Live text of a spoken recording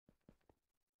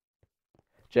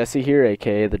Jesse here,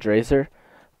 aka TheDrazor.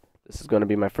 This is going to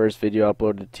be my first video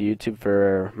uploaded to YouTube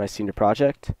for my senior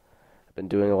project. I've been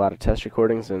doing a lot of test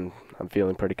recordings and I'm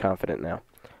feeling pretty confident now.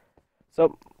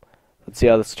 So, let's see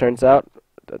how this turns out.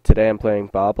 Today I'm playing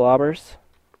Lobbers.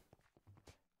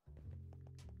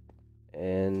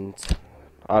 And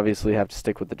obviously have to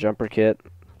stick with the jumper kit.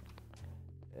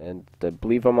 And I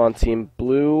believe I'm on team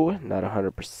blue, not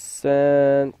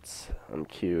 100%. I'm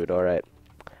cute, alright.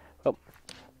 Well,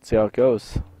 let's see how it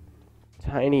goes.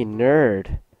 Tiny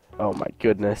nerd. Oh my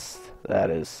goodness.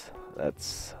 That's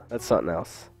something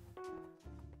else.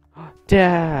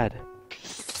 Dad!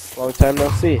 Long time no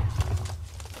see. Is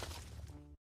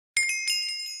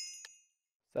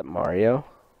that Mario?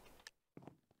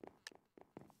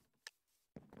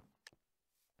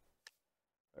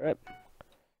 Alright.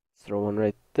 Throw one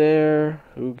right there.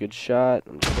 Ooh, good shot.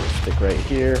 I'm just gonna stick right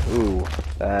here. Ooh,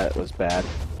 that was bad.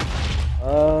 I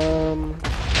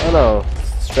don't know.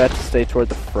 Strat to stay toward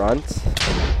the front.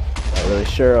 Not really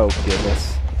sure. Oh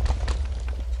goodness.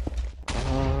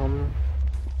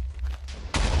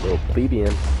 Little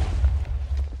plebeian.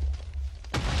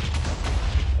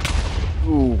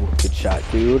 Ooh, good shot,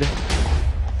 dude.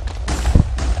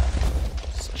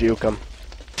 Just juke him.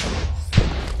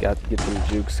 Got to get some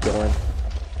jukes going.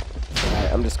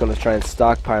 Alright, I'm just gonna try and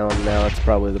stockpile him now. It's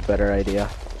probably the better idea.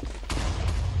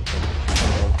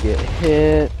 Don't get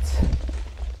hit.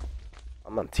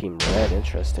 I'm on team red,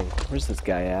 interesting. Where's this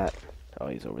guy at? Oh,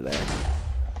 he's over there.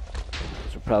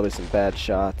 Those are probably some bad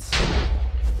shots.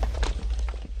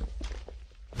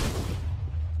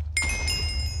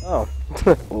 Oh,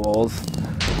 lols.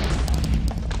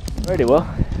 Alrighty, well,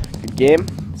 good game.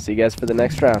 See you guys for the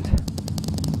next round.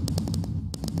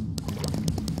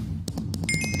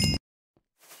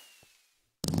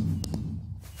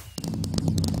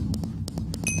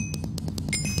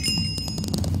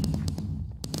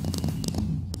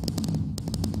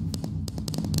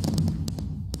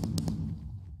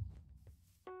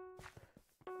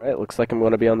 Alright, looks like I'm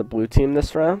going to be on the blue team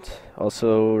this round.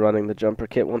 Also running the jumper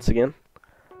kit once again.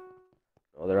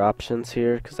 Other options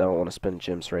here, because I don't want to spend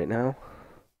gems right now.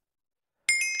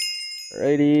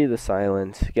 Alrighty, this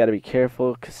island. You gotta be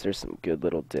careful, because there's some good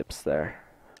little dips there.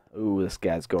 Ooh, this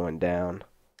guy's going down.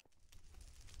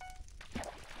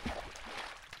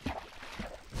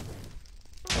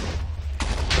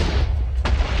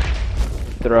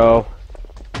 Throw.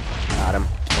 Got him.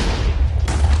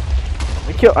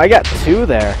 I got two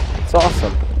there. It's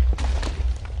awesome.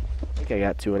 I think I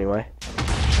got two anyway.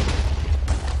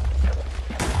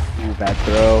 Ooh, bad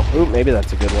throw. Ooh, maybe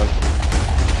that's a good one.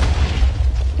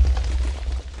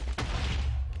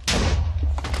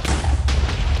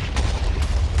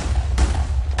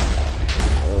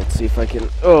 Let's see if I can...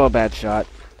 Oh, bad shot.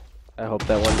 I hope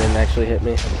that one didn't actually hit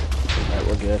me. Alright,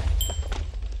 we're good.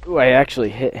 Ooh, I actually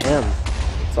hit him.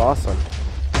 It's awesome.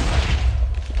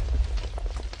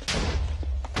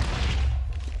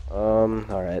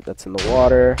 Alright, that's in the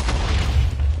water.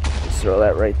 Just throw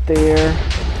that right there.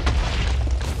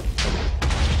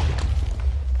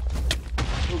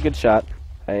 Ooh, good shot.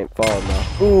 I ain't falling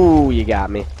though. Ooh, you got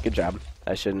me. Good job.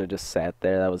 I shouldn't have just sat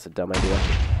there. That was a dumb idea.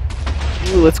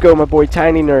 Ooh, let's go, my boy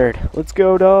Tiny Nerd. Let's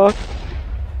go, dog.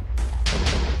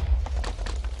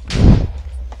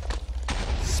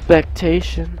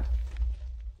 Spectation.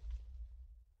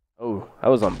 Oh, I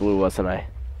was on blue, wasn't I?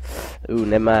 Ooh,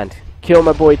 never mind. Kill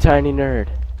my boy Tiny Nerd.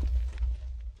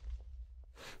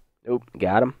 Nope,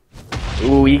 got him.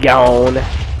 Ooh, he gone.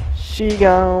 She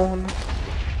gone.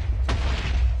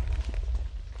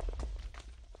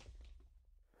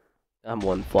 I'm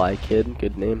One Fly Kid.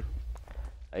 Good name.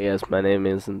 I guess my name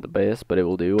isn't the best, but it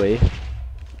will do, eh?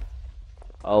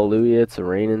 Hallelujah, it's a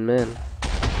raining men.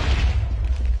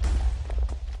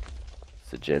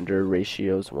 The gender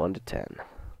ratio's 1 to 10.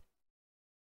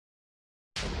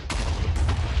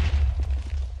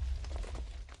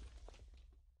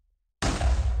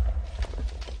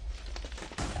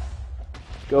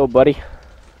 Go, buddy.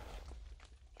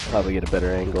 Probably get a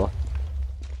better angle.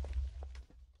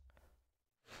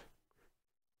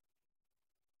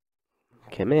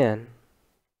 Come in.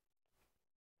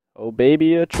 Oh,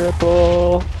 baby, a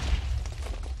triple.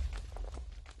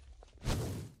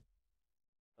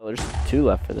 Oh, there's two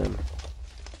left for them.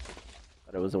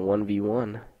 Thought it was a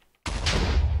 1v1.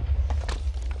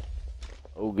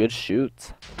 Oh, good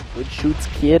shoots. Good shoots,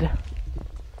 kid.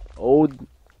 Oh,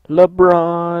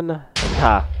 LeBron.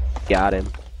 Ha, got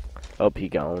him. Hope he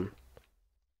gone.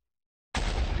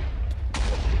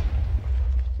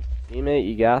 Teammate,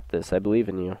 you got this. I believe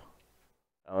in you.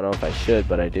 I don't know if I should,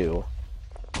 but I do.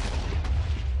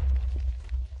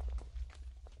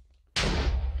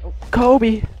 Oh,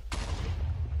 Kobe!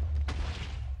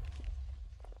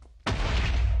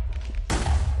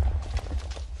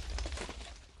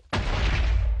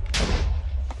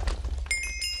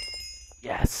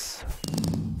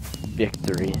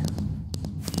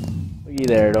 Looky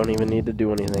there, don't even need to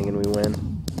do anything and we win.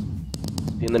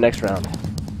 See you in the next round.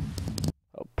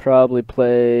 I'll probably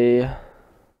play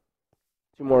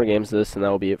 2 more games of this and that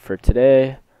will be it for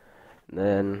today. And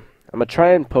then I'm going to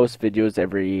try and post videos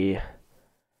every,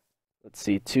 let's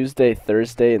see, Tuesday,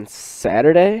 Thursday, and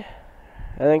Saturday.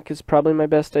 I think is probably my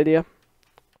best idea.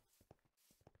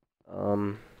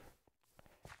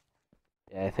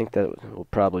 Yeah, I think that will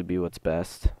probably be what's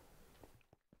best.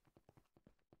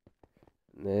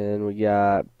 And then we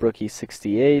got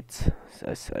Brookie68.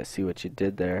 I see what you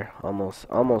did there. Almost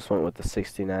went with the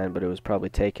 69, but it was probably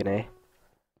taken, eh?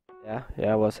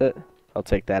 Yeah, was it? I'll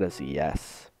take that as a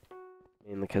yes.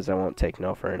 Mainly because I won't take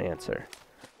no for an answer.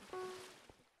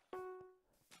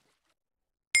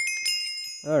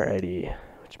 Alrighty.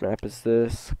 Which map is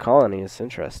this? Colony is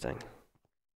interesting.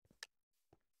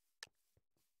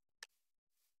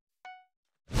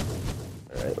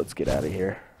 Alright, let's get out of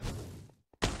here.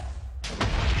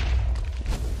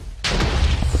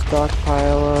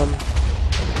 Stockpile them.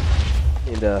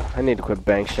 I need to quit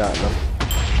bank shotting them.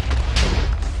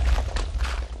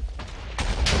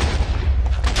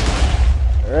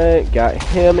 Alright, got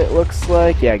him it looks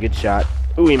like. Yeah, good shot.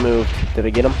 Ooh, he moved. Did I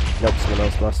get him? Nope, someone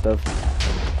else must have.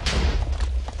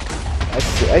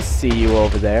 I see you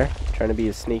over there. Trying to be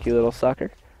a sneaky little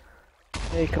sucker.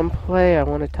 Hey, come play. I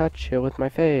want to touch you with my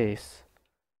face.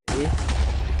 See?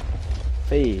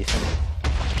 Face.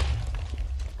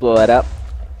 Blow that up.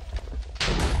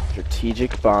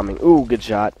 Strategic bombing. Ooh, good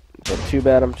shot. But too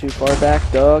bad I'm too far back,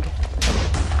 dog.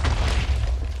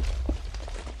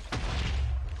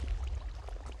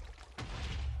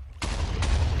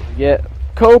 Get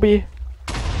Kobe.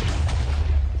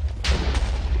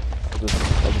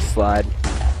 I'll just slide.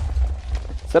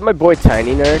 Is that my boy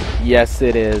Tiny Nerd? Yes,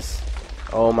 it is.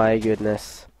 Oh my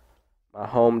goodness. My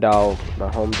home dog.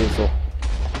 My home diesel.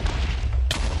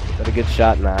 Is that a good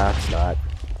shot? Nah, it's not.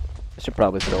 I should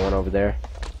probably throw one over there.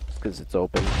 Just because it's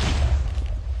open. Is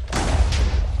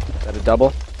that a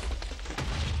double?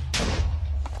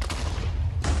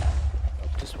 Oh,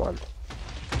 just one.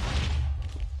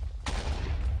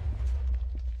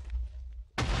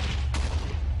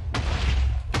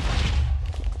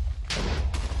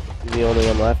 Is he the only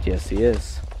one left? Yes, he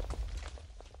is.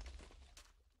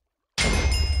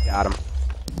 Got him.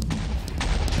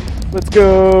 Let's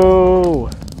go!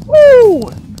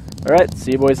 Woo! Alright,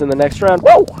 see you boys in the next round.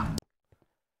 Whoa!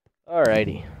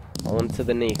 Alrighty. On to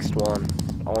the next one.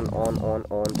 On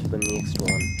to the next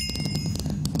one.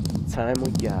 Time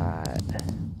we got.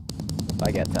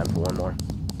 I got time for one more.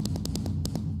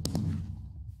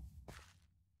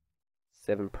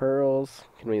 7 pearls.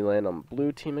 Can we land on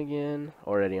blue team again?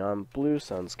 Already on blue,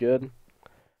 sounds good.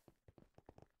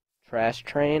 Trash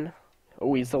train.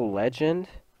 Oh, he's a legend.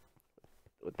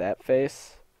 With that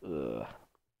face. Ugh.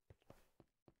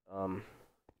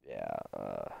 Yeah,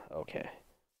 okay.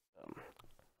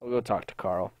 I'll go talk to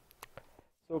Carl.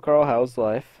 So, Carl, how's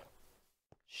life?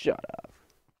 Shut up.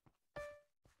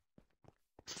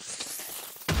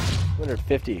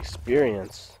 250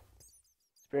 experience.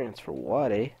 Experience for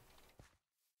what, eh?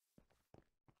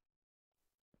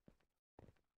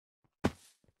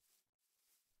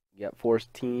 You got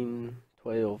 14,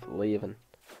 12, 11.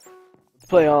 Let's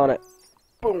play on it.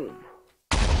 Boom.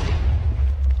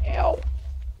 Ow.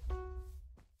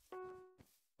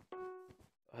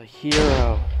 A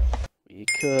hero. We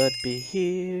could be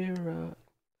heroes.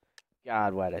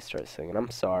 God, why'd I start singing? I'm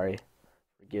sorry.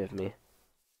 Forgive me.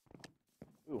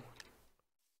 Ooh.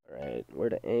 Alright, where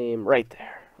to aim? Right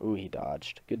there. Ooh, he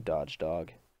dodged. Good dodge,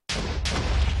 dog.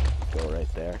 Go right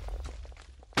there.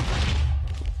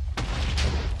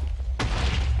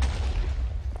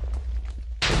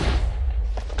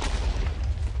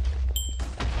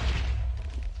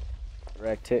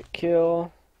 Direct hit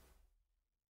kill.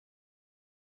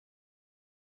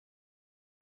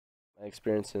 Am I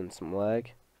experiencing some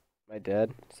lag? Am I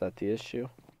dead? Is that the issue?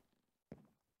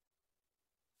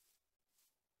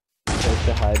 Safe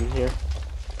to hide in here.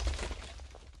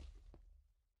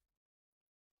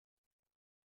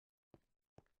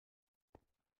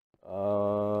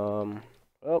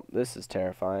 Well, this is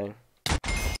terrifying.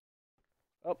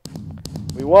 Oh,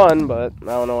 we won, but I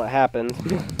don't know what happened.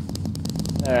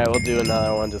 Alright, we'll do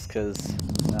another one just because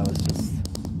that was just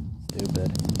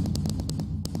stupid.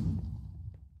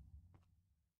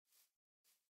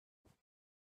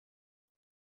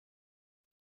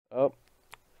 Oh,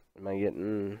 am I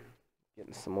getting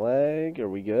some lag? Are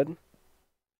we good?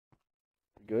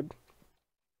 Good?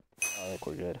 I think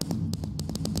we're good.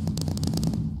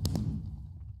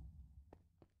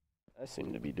 I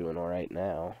seem to be doing alright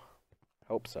now.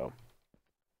 Hope so.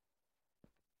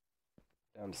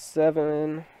 Down to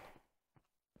 7.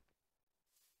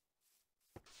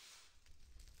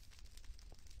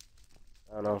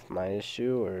 I don't know if my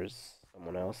issue or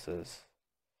someone else's.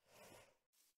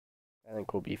 I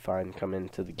think we'll be fine coming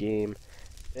into the game.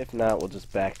 If not, we'll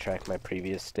just backtrack my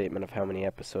previous statement of how many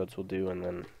episodes we'll do and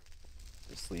then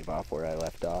just leave off where I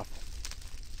left off.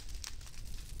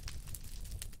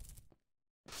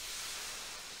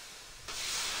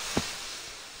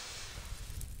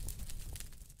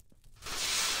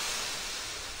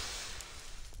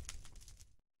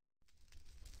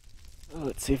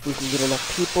 Let's see if we can get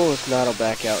enough people. If not, I'll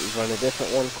back out and run a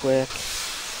different one quick.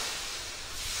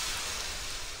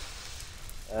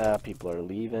 People are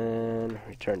leaving.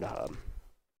 Return to hub.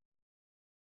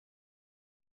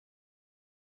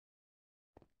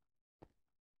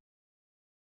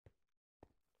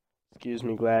 Excuse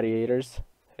me, gladiators.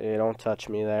 Hey, don't touch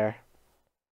me there.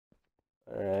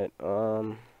 Alright,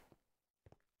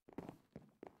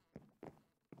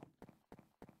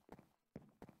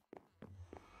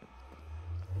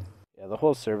 yeah, the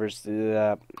whole server's do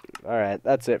that. Alright,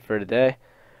 that's it for today.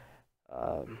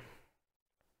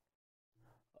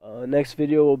 Next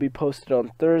video will be posted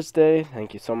on Thursday.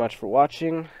 Thank you so much for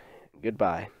watching.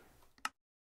 Goodbye.